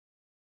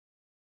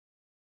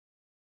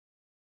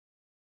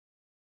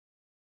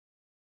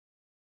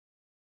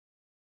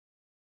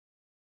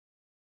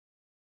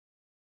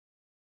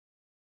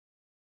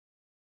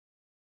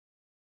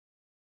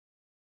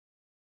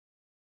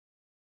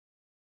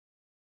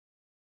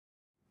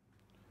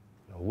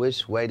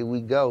Which way do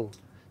we go?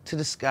 To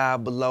the sky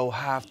below,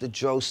 high off the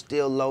dro,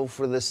 still low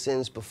for the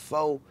sins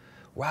before.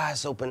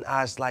 Rise, open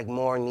eyes like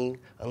morning,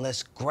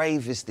 unless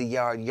grave is the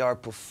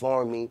yard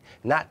performing,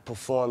 not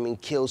performing,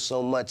 kill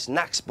so much,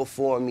 knocks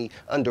before me,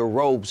 under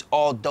robes,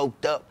 all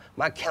doped up.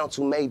 My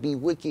counsel may be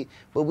wicked,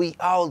 but we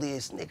all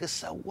is, nigga,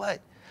 so what?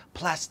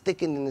 Plots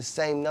thickened in the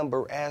same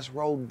number as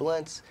rolled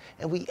blunts,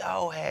 and we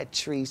all had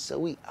trees, so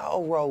we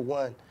all roll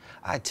one.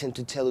 I attempt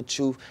to tell the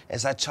truth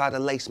as I try to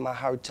lace my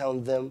heart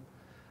on them.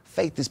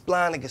 Faith is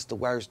blind, I guess the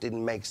words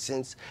didn't make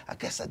sense. I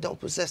guess I don't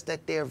possess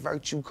that there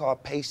virtue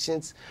called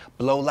patience.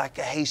 Blow like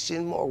a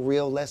Haitian, more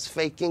real, less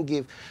faking.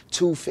 Give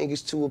 2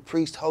 fingers to a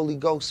priest, Holy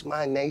Ghost,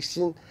 my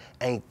nation.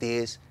 Ain't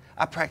this?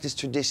 I practice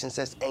traditions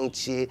that's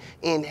ancient,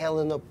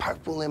 inhaling the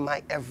purple in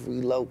my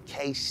every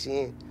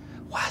location.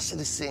 Why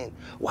citizen?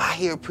 Why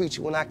hear a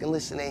preacher when I can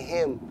listen to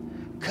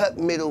him? Cut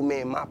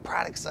middlemen, my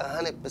product's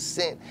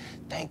 100%.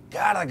 Thank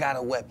God I got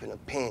a weapon, a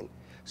pen,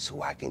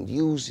 so I can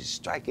use it,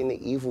 striking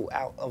the evil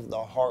out of the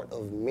heart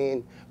of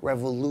men.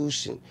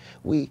 Revolution.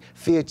 We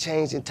fear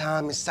change in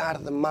time inside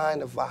of the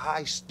mind of a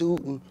high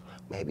student.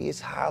 Maybe it's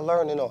high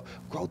learning or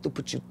growth to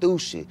put you through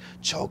shit.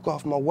 Choke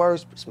off my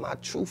words, but it's my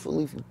truth will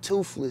leave you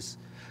toothless.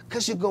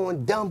 Cause you're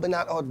going dumb, but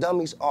not all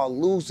dummies are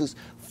losers.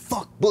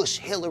 Fuck Bush,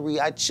 Hillary,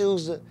 I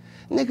choose her.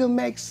 Nigga,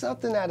 make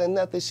something out of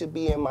nothing should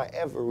be in my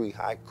every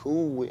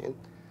haiku when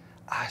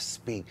I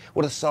speak.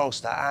 What a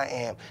songster I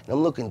am. And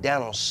I'm looking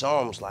down on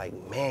Psalms like,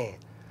 man,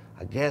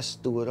 I guess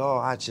through it all,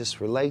 I just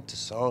relate to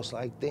songs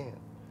like them.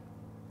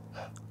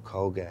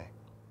 Cold game.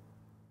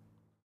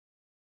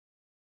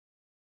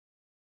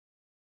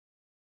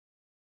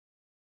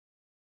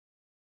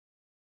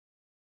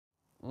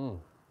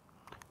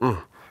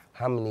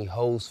 How many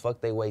hoes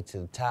fucked their way to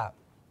the top?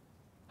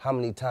 How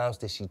many times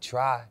did she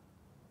try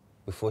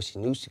before she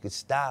knew she could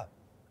stop?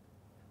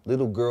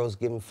 Little girls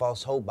giving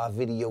false hope by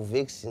video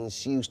vixens.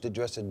 She used to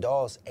dress her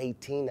dolls,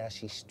 18, now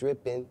she's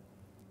stripping.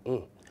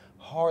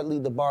 Hardly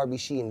the Barbie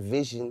she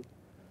envisioned.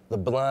 The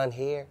blonde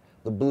hair,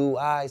 the blue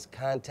eyes,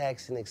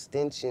 contacts and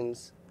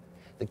extensions.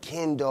 The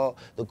Ken doll,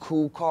 the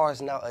cool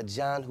cars, now a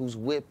John who's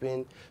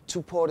whipping.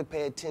 Too poor to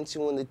pay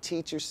attention when the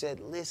teacher said,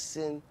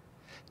 listen.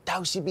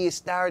 Thought she'd be a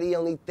star, the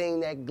only thing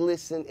that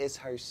glisten is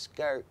her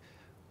skirt.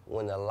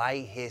 When the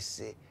light hits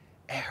it,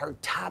 and her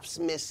top's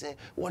missing.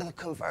 What a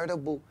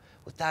convertible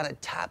without a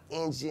top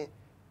engine.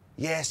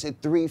 Yeah, it's a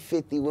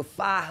 350 with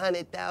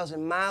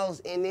 500,000 miles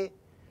in it.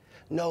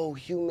 No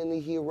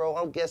human hero,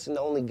 I'm guessing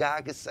the only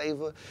God could save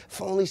her.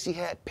 If only she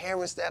had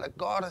parents that'd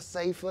guard her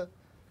safer.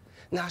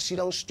 Now she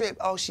don't strip,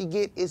 all she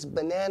get is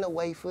banana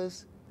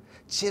wafers.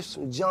 Chips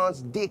from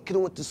John's dick,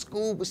 could've went to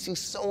school, but she's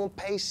so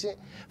impatient.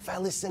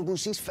 Phallus symbol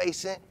she's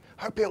facing,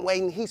 her parent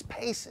waiting, he's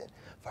pacing.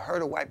 For her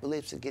to wipe her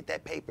lips to get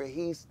that paper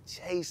he's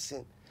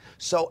chasing.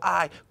 So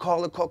I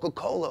call her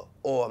Coca-Cola,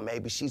 or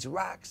maybe she's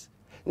rocks.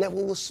 Never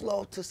will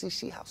slow to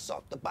see how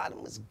soft the bottom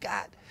has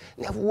got.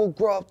 Never will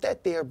grow up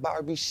that there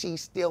Barbie, she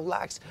still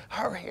locks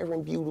her hair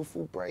in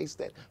beautiful braids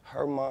that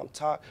her mom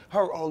taught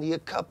her only a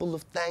couple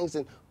of things,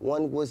 and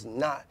one was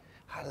not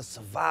how to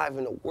survive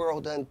in a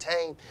world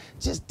untamed.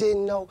 Just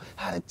didn't know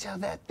how to tell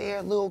that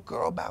there little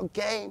girl about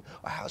game,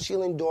 or how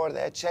she'll endure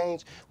that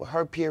change when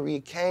her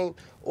period came,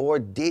 or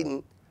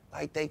didn't.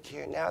 Like they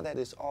care now that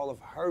it's all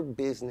of her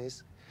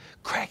business.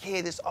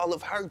 Crackhead is all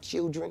of her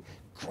children.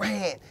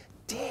 Grand,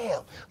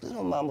 damn,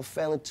 little mama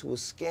fell into a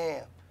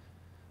scam.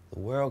 The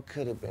world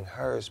could have been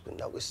hers, but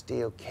no, it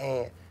still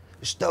can.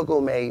 The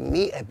struggle made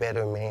me a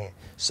better man.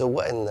 So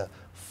what in the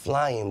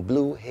flying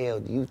blue hell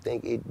do you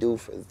think it do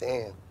for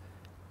them?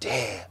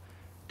 Damn,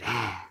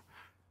 damn.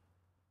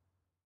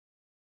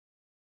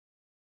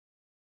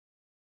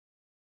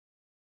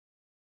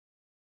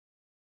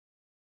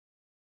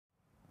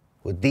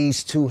 With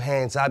these 2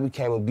 hands, I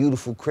became a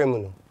beautiful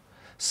criminal.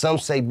 Some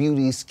say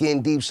beauty is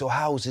skin deep, so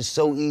how is it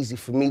so easy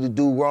for me to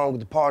do wrong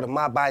with the part of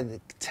my body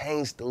that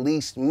contains the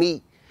least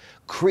meat?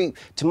 Creep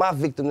to my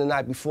victim the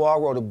night before I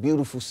wrote a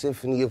beautiful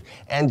symphony of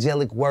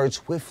angelic words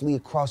swiftly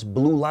across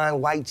blue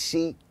line white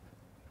sheet.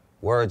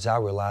 Words I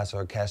realize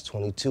are a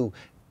catch-22,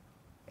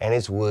 and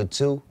it's wood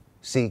too.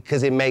 See,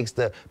 cause it makes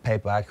the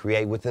paper I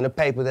create within a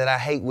paper that I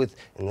hate with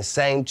in the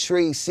same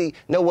tree. See,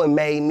 no one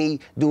made me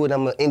do it,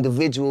 I'm an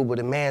individual but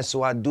a man,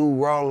 so I do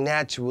wrong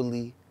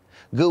naturally.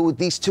 Good with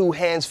these 2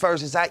 hands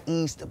first as I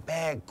ease the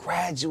bag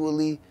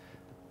gradually.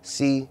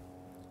 See,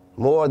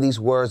 more of these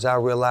words I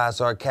realize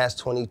are a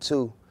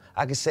catch-22.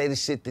 I can say the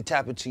shit that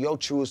tap into your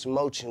truest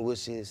emotion,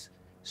 which is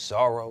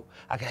sorrow.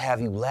 I can have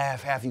you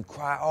laugh, have you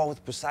cry, all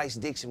with precise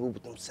diction, but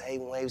with them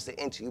same waves that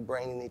enter your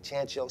brain and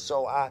enchant your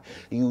soul. I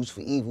use for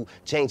evil,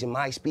 changing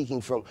my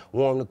speaking from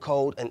warm to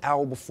cold an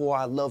hour before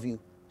I love you.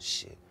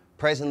 Shit.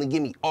 Presently,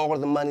 give me all of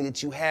the money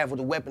that you have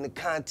with a weapon, the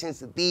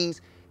contents of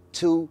these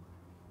 2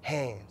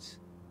 hands.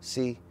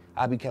 See,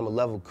 I became a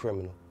level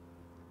criminal.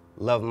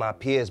 Love my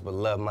peers, but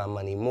love my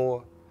money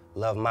more.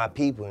 Love my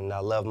people, and I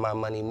love my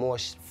money more.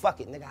 Fuck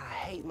it, nigga, I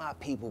hate my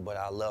people, but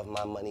I love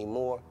my money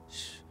more.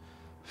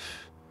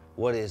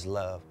 What is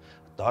love?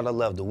 I thought I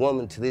loved a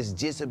woman till this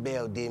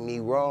Jezebel did me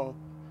wrong.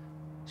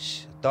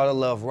 Thought of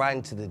love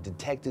writing to the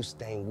detective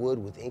stained wood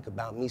with ink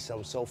about me,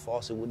 something so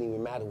false it wouldn't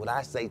even matter what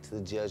I say to the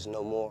judge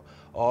no more.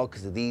 All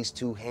because of these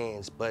two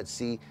hands. But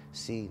see,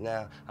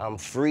 now I'm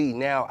free.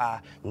 Now I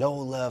know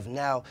love.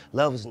 Now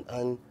love is an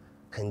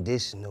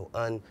unconditional,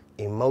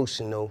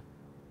 unemotional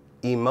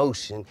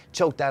emotion,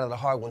 choked out of the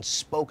heart when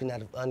spoken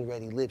out of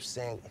unready lips,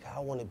 saying, I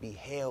want to be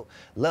held.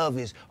 Love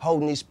is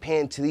holding this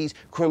pen to these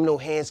criminal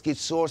hands get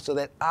sore so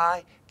that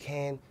I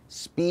can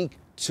speak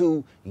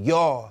to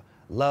y'all.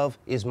 Love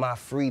is my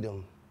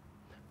freedom.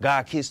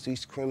 God kissed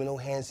these criminal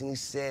hands and he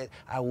said,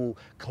 I will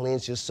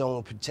cleanse your soul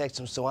and protect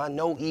them. So I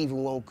know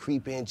evil won't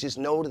creep in. Just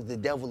know that the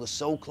devil is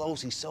so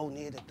close, he's so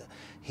near that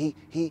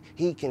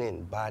he can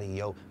embody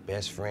your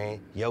best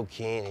friend, your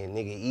kin, and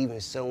nigga,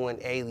 even someone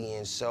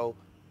alien. So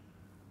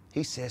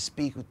he said,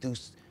 speak with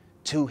those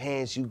two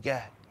hands you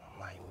got. I'm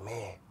like,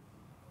 man,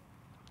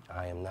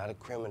 I am not a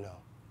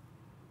criminal.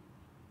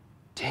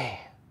 Damn.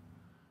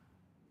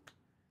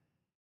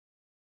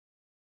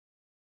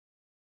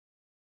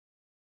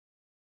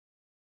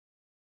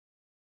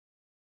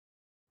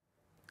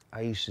 I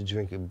used to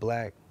drink it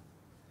black.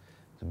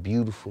 The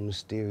beautiful,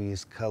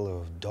 mysterious color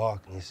of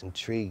darkness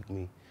intrigued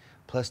me.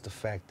 Plus the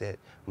fact that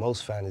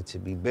most found it to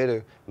be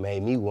bitter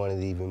made me want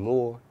it even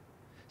more.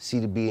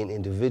 See, to be an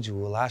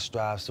individual, I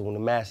strive, so when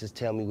the masses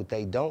tell me what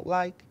they don't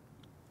like,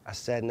 I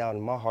sat out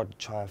in my heart to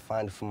try and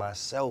find it for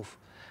myself.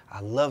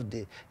 I loved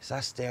it. As I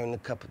stare in the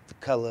cup at the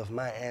color of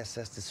my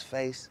ancestors'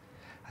 face,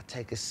 I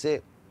take a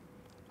sip,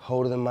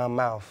 hold it in my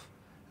mouth,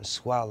 and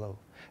swallow.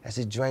 As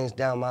it drains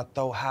down my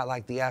throat, hot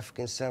like the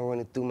African sun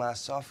running through my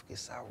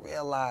esophagus, I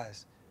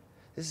realize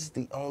this is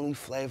the only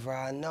flavor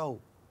I know.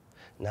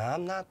 Now,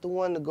 I'm not the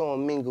one to go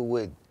and mingle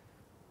with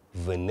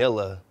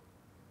vanilla,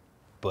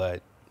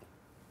 but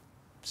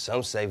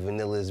some say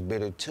vanilla is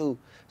bitter too,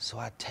 so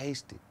I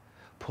taste it.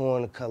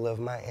 Pouring the color of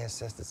my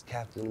ancestors'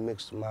 captain in the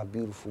mix with my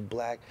beautiful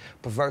black,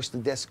 perversely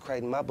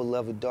desecrating my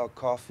beloved dark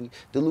coffee,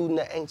 diluting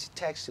the ancient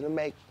texture to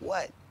make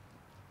what?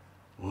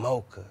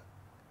 Mocha.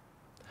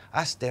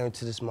 I stare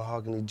into this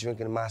mahogany drink,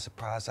 and to my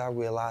surprise, I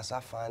realize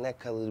I find that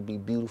color to be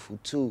beautiful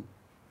too.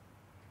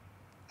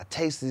 I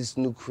tasted this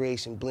new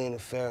creation, blending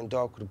fair and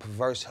dark with a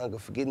perverse hunger,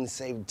 forgetting to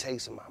save the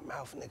taste in my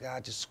mouth, nigga, I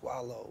just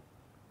swallowed.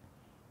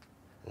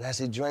 And as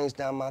it drains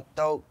down my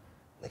throat,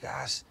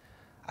 nigga,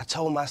 I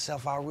told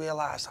myself, I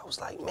realized, I was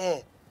like,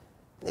 man,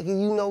 nigga,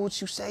 you know what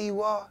you say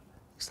you are?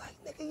 It's like,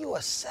 nigga, you a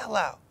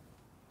sellout.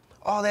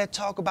 All that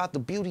talk about the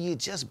beauty of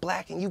just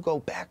black, and you go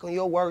back on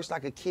your words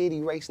like a kid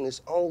erasing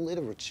his own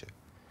literature.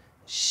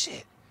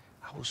 Shit,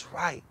 I was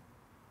right.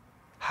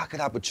 How could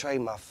I betray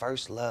my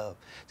first love,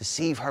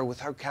 deceive her with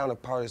her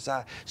counterpart as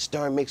I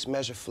stir and mix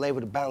measure flavor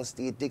to balance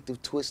the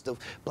addictive twist of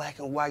black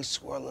and white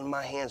swirling in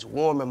my hands,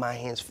 warm in my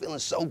hands, feeling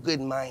so good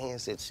in my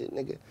hands. Said, shit,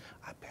 nigga,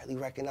 I barely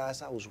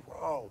recognized I was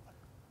wrong.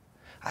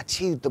 I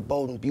cheated the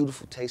bold and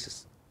beautiful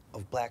taste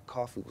of black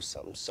coffee with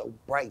something so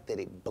bright that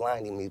it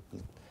blinded me.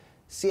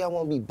 See, I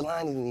won't be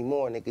blinded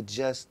anymore, nigga,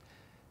 just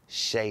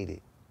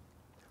shaded.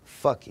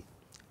 Fuck it.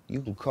 You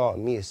can call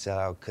me a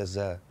sellout, cause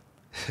I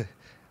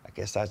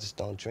guess I just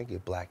don't drink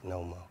it black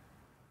no more.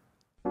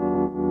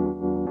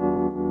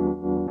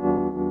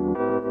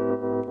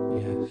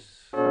 Yes.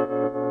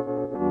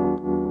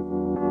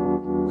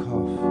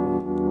 Coffee.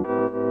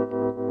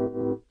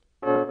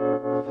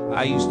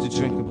 I used to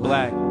drink it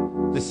black,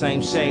 the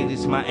same shade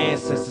as my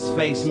ancestors'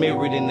 face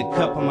mirrored in the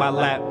cup on my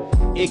lap.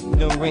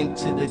 Ignorant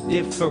to the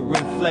different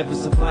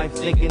flavors of life,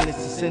 thinking this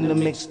is in the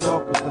mixed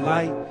dark with the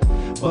light.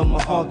 But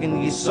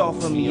mahogany is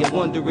soft for me. I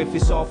wonder if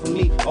it's all for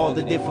me. All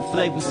the different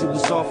flavors it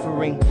was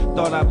offering.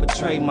 Thought I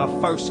betrayed my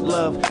first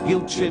love.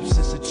 Guilt trips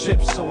is a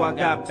trip, so I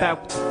got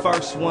back with the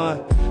first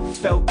one.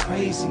 Felt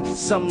crazy,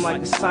 something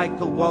like a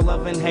cycle. While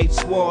love and hate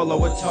swirl, a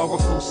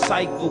rhetorical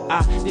cycle.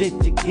 I did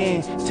it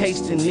again,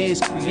 tasting this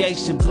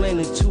creation,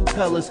 blending two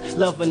colors,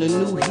 loving a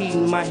new heat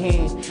in my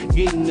hand,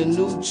 getting a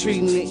new treat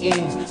in the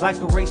end. Like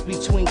a race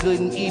between good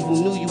and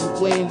evil, knew you would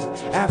win.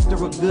 After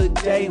a good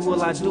day,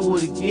 will I do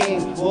it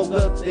again? Woke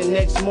up the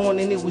next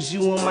morning, it was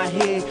you on my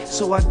head,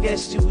 so I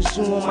guess it was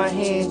you on my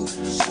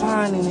hands.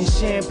 Finding in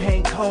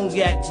champagne,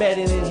 cognac,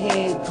 better than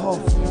hand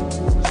coffee.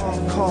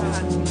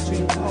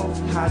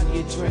 Coffee. How do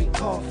you drink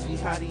coffee?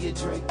 How do you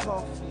drink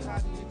coffee?